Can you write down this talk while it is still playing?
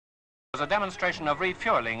was a demonstration of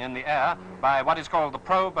refueling in the air by what is called the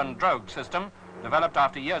probe and drogue system, developed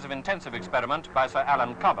after years of intensive experiment by Sir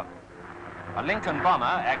Alan Cobham. A Lincoln bomber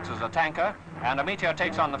acts as a tanker, and a Meteor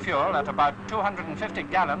takes on the fuel at about 250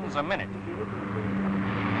 gallons a minute.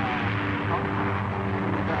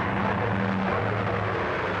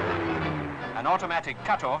 An automatic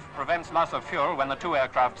cutoff prevents loss of fuel when the two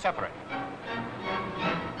aircraft separate.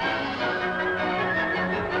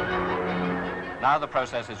 Now the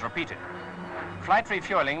process is repeated. Flight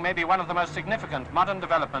refueling may be one of the most significant modern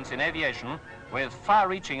developments in aviation, with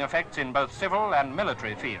far-reaching effects in both civil and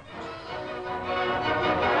military fields.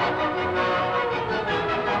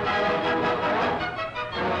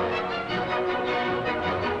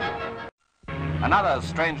 Another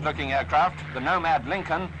strange-looking aircraft, the Nomad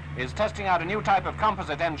Lincoln, is testing out a new type of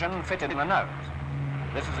composite engine fitted in the nose.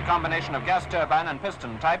 This is a combination of gas turbine and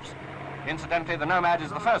piston types. Incidentally, the Nomad is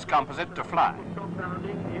the first composite to fly.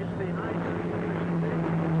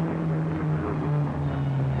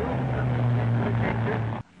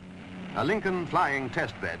 A Lincoln flying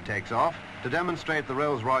test bed takes off to demonstrate the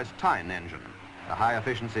Rolls-Royce Tyne engine, a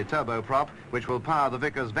high-efficiency turboprop which will power the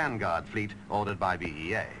Vickers Vanguard fleet ordered by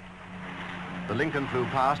BEA. The Lincoln flew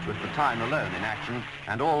past with the Tyne alone in action,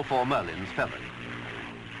 and all four Merlins fell in.